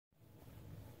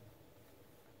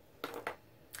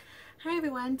Hi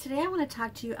everyone, today I want to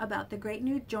talk to you about the great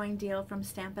new join deal from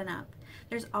Stampin' Up.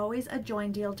 There's always a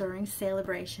join deal during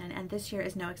Sale-a-Bration, and this year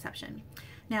is no exception.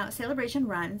 Now, Sale-a-Bration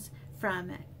runs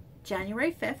from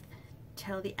January 5th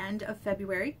till the end of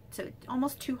February, so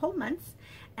almost 2 whole months,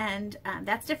 and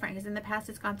that's different because in the past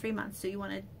it's gone 3 months, so you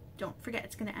want to don't forget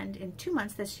it's going to end in 2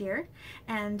 months this year.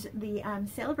 And the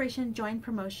Sale-a-Bration join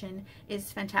promotion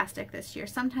is fantastic this year.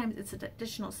 Sometimes it's an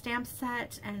additional stamp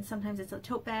set and sometimes it's a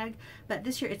tote bag, but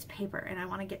this year it's paper, and I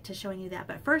want to get to showing you that.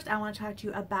 But first I want to talk to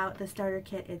you about the starter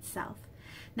kit itself.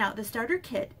 Now, the starter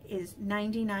kit is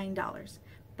 $99,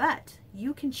 but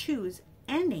you can choose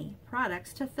any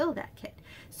products to fill that kit.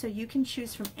 So you can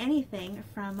choose from anything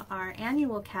from our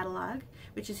annual catalog,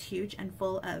 which is huge and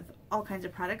full of all kinds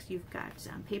of products. You've got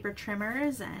paper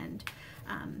trimmers and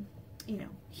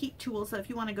heat tools. So if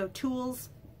you want to go tools,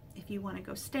 if you want to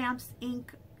go stamps,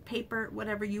 ink, paper,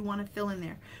 whatever you want to fill in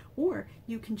there. Or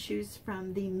you can choose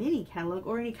from the mini catalog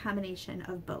or any combination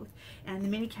of both. And the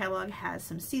mini catalog has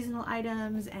some seasonal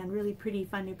items and really pretty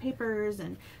fun new papers,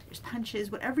 and there's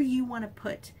punches. Whatever you want to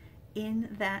put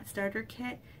in that starter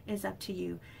kit is up to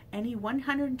you. Any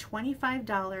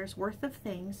 $125 worth of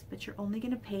things, but you're only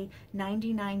going to pay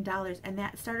 $99, and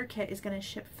that starter kit is going to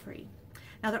ship free.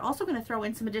 Now, they're also going to throw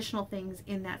in some additional things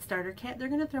in that starter kit. They're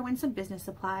going to throw in some business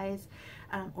supplies,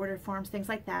 order forms, things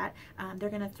like that. They're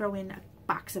going to throw in a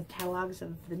box of catalogs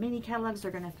of the mini catalogs.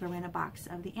 They're going to throw in a box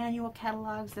of the annual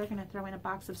catalogs. They're going to throw in a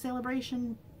box of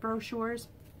Sale-a-Bration brochures.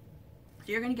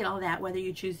 So you're going to get all that whether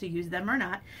you choose to use them or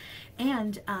not.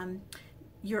 And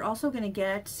you're also going to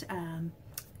get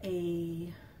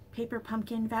a paper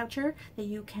pumpkin voucher that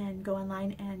you can go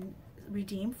online and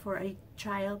redeem for a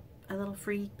little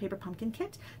free paper pumpkin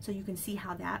kit, so you can see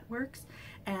how that works.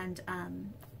 And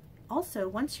also,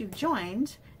 once you've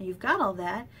joined and you've got all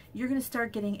that, you're going to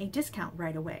start getting a discount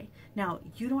right away. Now,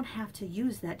 you don't have to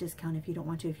use that discount if you don't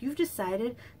want to. If you've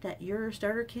decided that your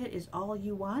starter kit is all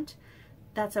you want,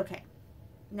 that's okay.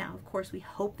 Now, of course, we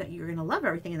hope that you're going to love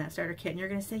everything in that starter kit, and you're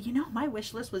going to say, you know, my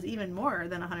wish list was even more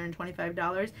than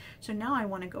 $125, so now I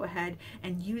want to go ahead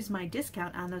and use my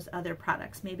discount on those other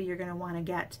products. Maybe you're going to want to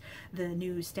get the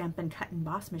new Stampin' Cut and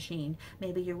Boss machine.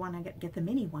 Maybe you want to get the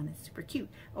mini one. It's super cute.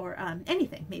 Or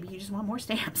anything. Maybe you just want more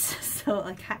stamps. So,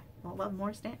 like, I love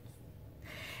more stamps.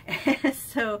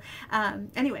 So,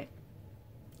 anyway,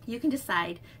 you can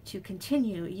decide to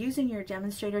continue using your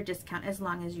demonstrator discount as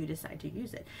long as you decide to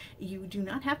use it. You do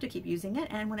not have to keep using it,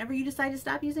 and whenever you decide to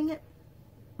stop using it,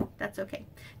 that's okay.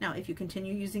 Now, if you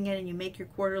continue using it and you make your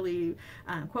quarterly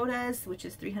quotas, which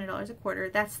is $300 a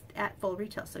quarter, that's at full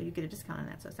retail, so you get a discount on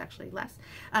that, so it's actually less.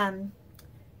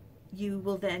 You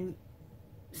will then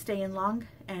stay in long,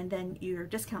 and then your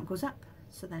discount goes up.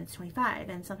 So then it's 25,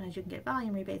 and sometimes you can get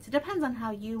volume rebates. It depends on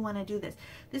how you want to do this.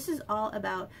 This is all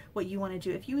about what you want to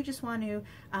do. If you just want to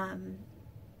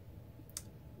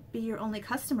be your only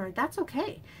customer, that's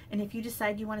okay. And if you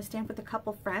decide you want to stamp with a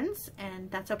couple friends,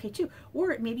 and that's okay too.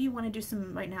 Or maybe you want to do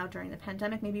some, right now during the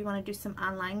pandemic, maybe you want to do some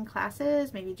online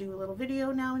classes, maybe do a little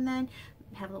video now and then,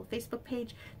 have a little Facebook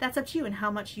page. That's up to you, and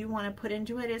how much you want to put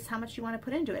into it is how much you want to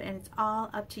put into it, and it's all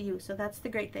up to you. So that's the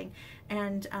great thing.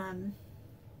 And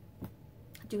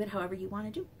do it however you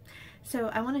want to do. So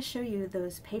I want to show you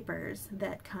those papers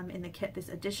that come in the kit, these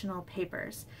additional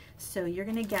papers. So you're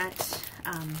going to get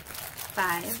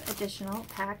 5 additional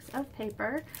packs of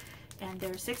paper, and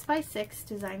they're 6x6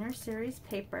 designer series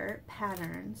paper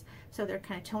patterns. So they're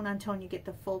kind of tone on tone. You get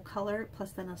the full color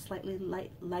plus then a slightly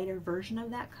lighter version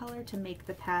of that color to make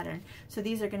the pattern. So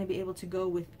these are going to be able to go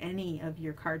with any of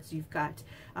your cards. You've got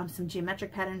some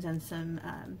geometric patterns and some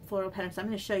floral patterns. So I'm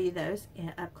going to show you those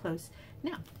up close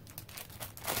now.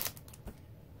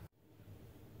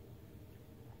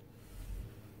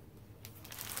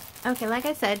 Okay, like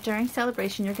I said, during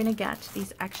Sale-a-Bration, you're going to get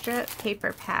these extra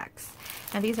paper packs.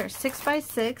 Now, these are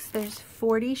 6x6. There's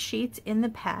 40 sheets in the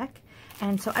pack.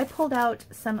 And so I pulled out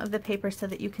some of the paper so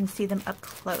that you can see them up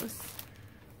close.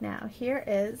 Now, here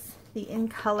is the in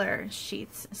color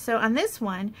sheets. So on this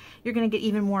one, you're going to get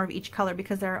even more of each color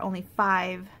because there are only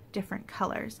 5 different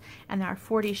colors, and there are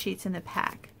 40 sheets in the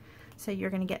pack. So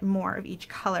you're going to get more of each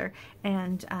color.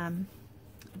 And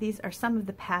these are some of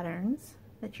the patterns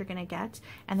that you're going to get,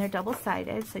 and they're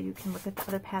double-sided, so you can look at the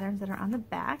other patterns that are on the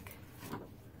back.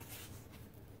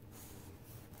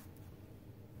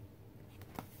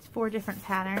 It's 4 different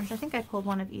patterns. I think I pulled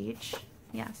one of each.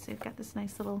 Yeah, so you've got this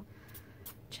nice little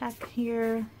check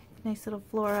here, nice little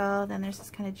floral, then there's this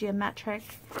kind of geometric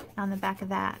on the back of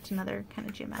that, another kind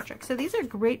of geometric. So these are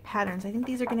great patterns. I think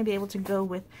these are going to be able to go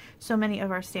with so many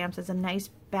of our stamps as a nice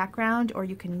background, or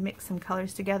you can mix some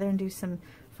colors together and do some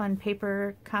fun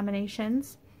paper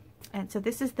combinations. And so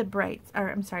this is the brights, or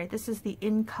I'm sorry, this is the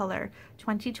In Color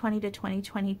 2020 to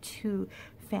 2022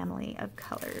 family of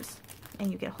colors.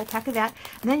 And you get a whole pack of that.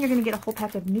 And then you're going to get a whole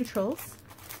pack of neutrals.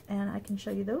 And I can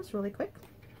show you those really quick.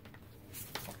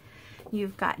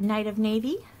 You've got Night of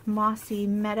Navy, Mossy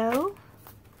Meadow,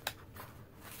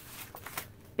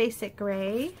 Basic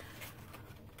Gray,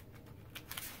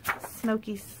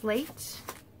 Smoky Slate,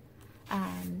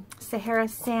 Sahara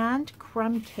Sand,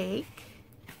 Crumb Cake.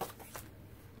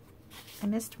 I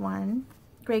missed one.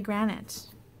 Gray Granite,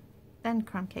 then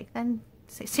Crumb Cake, then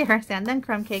Sahara Sand, then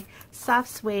Crumb Cake, Soft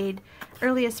Suede,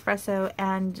 Early Espresso,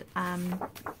 and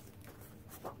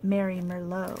Mary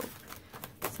Merlot.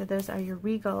 So those are your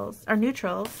regals, or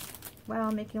neutrals. Wow,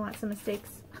 I'm making lots of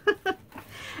mistakes.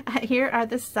 Here are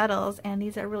the subtles, and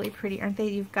these are really pretty, aren't they?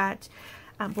 You've got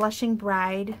Blushing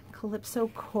Bride, Calypso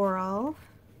Coral,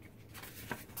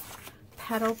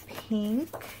 Petal Pink,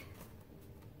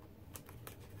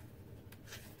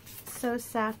 So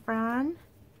Saffron,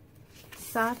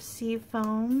 Soft Sea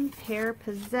Foam, Pear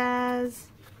Pizzazz,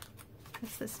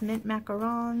 what's this, Mint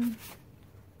Macaron,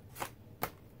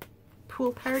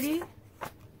 Pool Party,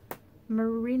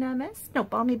 Marina Mist, no,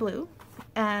 Balmy Blue,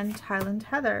 and Highland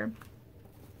Heather.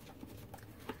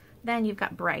 Then you've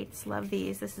got brights, love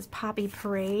these. This is Poppy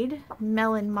Parade,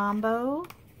 Melon Mambo.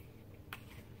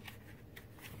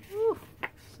 Ooh,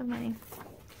 so many.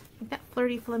 You've got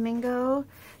Flirty Flamingo.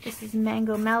 This is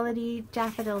Mango Melody,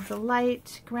 Daffodil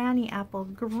Delight, Granny Apple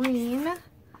Green,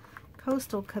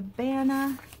 Coastal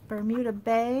Cabana, Bermuda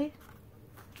Bay,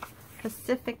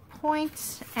 Pacific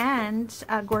Point, and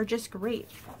Gorgeous Grape.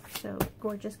 So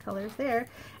gorgeous colors there.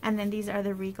 And then these are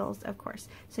the regals, of course.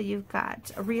 So you've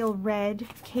got Real Red,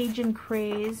 Cajun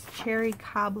Craze, Cherry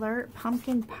Cobbler,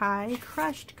 Pumpkin Pie,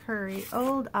 Crushed Curry,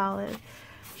 Old Olive,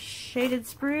 Shaded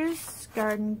Spruce,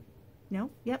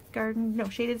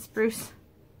 Shaded Spruce.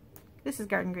 This is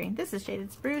Garden Green. This is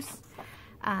Shaded Spruce,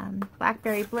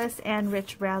 Blackberry Bliss, and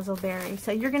Rich Razzleberry.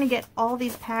 So you're going to get all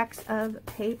these packs of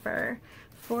paper,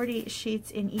 40 sheets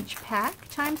in each pack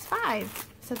times 5.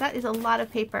 So that is a lot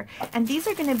of paper. And these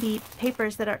are going to be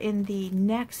papers that are in the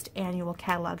next annual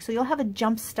catalog. So you'll have a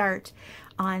jump start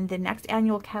on the next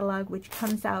annual catalog, which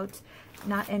comes out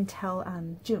not until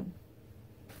June.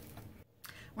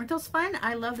 Weren't those fun?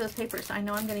 I love those papers. I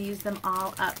know I'm going to use them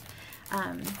all up.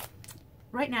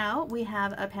 Right now we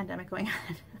have a pandemic going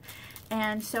on.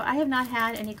 And so I have not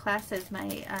had any classes.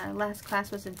 My last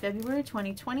class was in February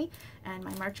 2020, and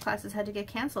my March classes had to get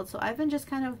canceled. So I've been just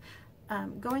kind of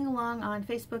going along on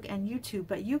Facebook and YouTube,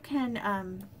 but you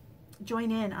can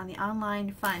join in on the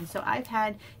online fun. So I've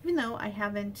had, even though I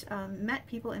haven't met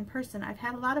people in person, I've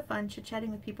had a lot of fun chit-chatting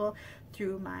with people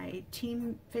through my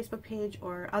team Facebook page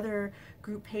or other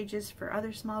group pages for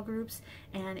other small groups,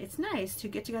 and it's nice to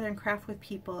get together and craft with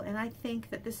people. And I think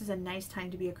that this is a nice time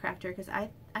to be a crafter, because I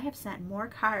have sent more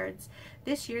cards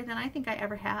this year than I think I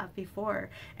ever have before,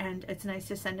 and it's nice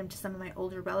to send them to some of my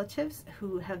older relatives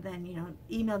who have then, you know,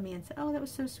 emailed me and said, oh, that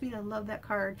was so sweet, I love that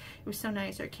card, it was so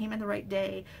nice, or it came in the right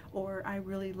day, or I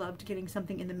really loved getting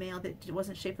something in the mail that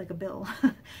wasn't shaped like a bill,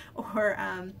 or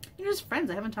you know, just friends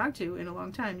I haven't talked to in a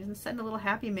long time. You send a little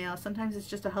happy mail. Sometimes it's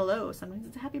just a hello, sometimes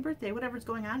it's a happy birthday, whatever's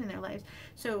going on in their lives.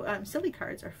 So silly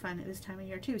cards are fun at this time of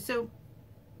year too. So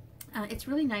it's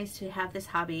really nice to have this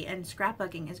hobby, and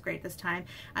scrapbooking is great this time.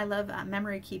 I love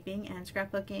memory keeping and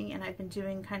scrapbooking, and I've been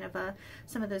doing kind of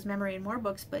some of those memory and more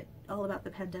books, but all about the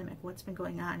pandemic, what's been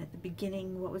going on at the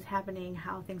beginning, what was happening,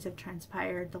 how things have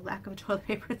transpired, the lack of toilet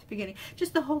paper at the beginning,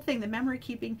 just the whole thing, the memory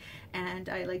keeping. And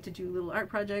I like to do little art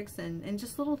projects and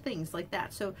just little things like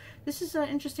that. So this is an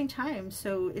interesting time,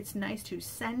 so it's nice to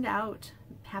send out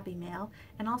happy mail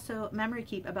and also memory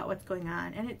keep about what's going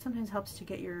on, and it sometimes helps to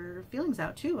get your feelings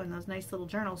out too in those nice little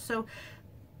journals. So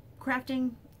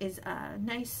crafting is a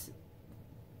nice,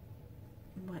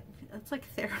 it's like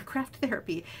craft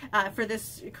therapy for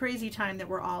this crazy time that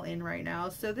we're all in right now.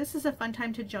 So this is a fun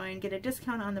time to join. Get a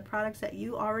discount on the products that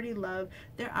you already love.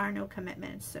 There are no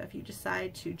commitments, so if you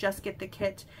decide to just get the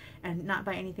kit and not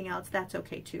buy anything else, that's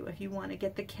okay too. If you want to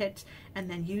get the kit and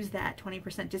then use that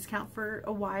 20% discount for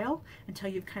a while until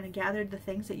you've kind of gathered the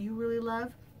things that you really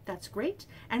love, that's great.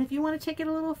 And if you want to take it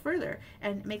a little further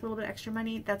and make a little bit extra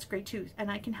money, that's great too, and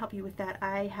I can help you with that.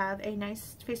 I have a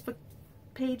nice Facebook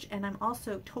page, and I'm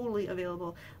also totally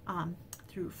available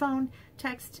through phone,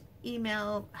 text,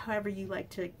 email, however you like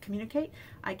to communicate.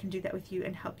 I can do that with you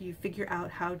and help you figure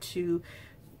out how to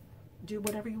do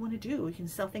whatever you want to do. You can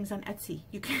sell things on Etsy.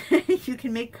 You can you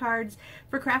can make cards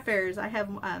for craft fairs. I have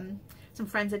some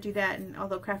friends that do that, and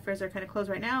although craft fairs are kind of closed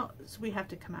right now, so we have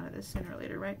to come out of this sooner or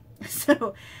later, right?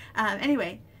 So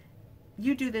anyway,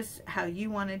 you do this how you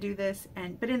want to do this,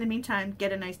 but in the meantime,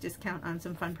 get a nice discount on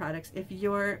some fun products. If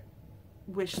your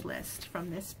wish list from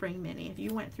this spring mini, if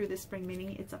you went through this spring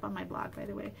mini, it's up on my blog, by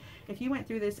the way. If you went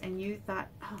through this and you thought,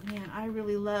 oh man, I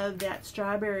really love that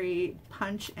strawberry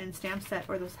punch and stamp set,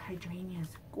 or those hydrangeas,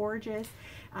 gorgeous.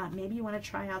 Maybe you want to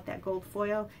try out that gold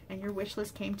foil, and your wish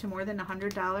list came to more than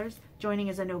 $100. Joining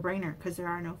is a no-brainer because there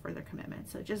are no further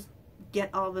commitments. So just get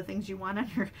all the things you want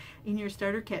on in your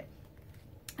starter kit,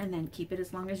 and then keep it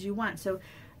as long as you want. So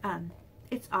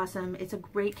it's awesome. It's a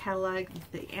great catalog.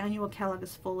 The annual catalog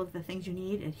is full of the things you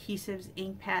need: adhesives,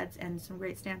 ink pads, and some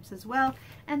great stamps as well.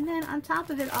 And then on top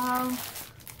of it all,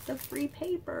 the free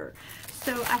paper.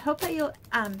 So I hope that you'll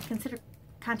consider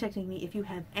contacting me if you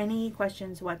have any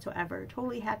questions whatsoever.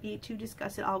 Totally happy to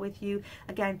discuss it all with you.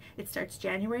 Again, it starts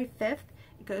January 5th.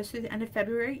 It goes through the end of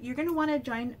February. You're going to want to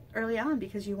join early on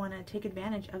because you want to take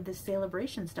advantage of the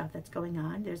Sale-a-Bration stuff that's going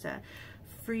on. There's a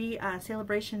free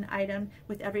Sale-a-Bration item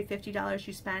with every $50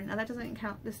 you spend. Now that doesn't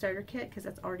count the starter kit because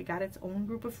that's already got its own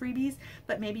group of freebies,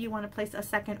 but maybe you want to place a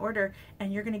second order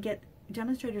and you're going to get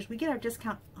demonstrators. We get our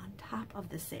discount on top of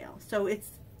the sale, so it's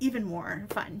even more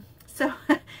fun. So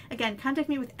again, contact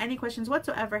me with any questions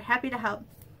whatsoever. Happy to help.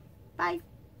 Bye.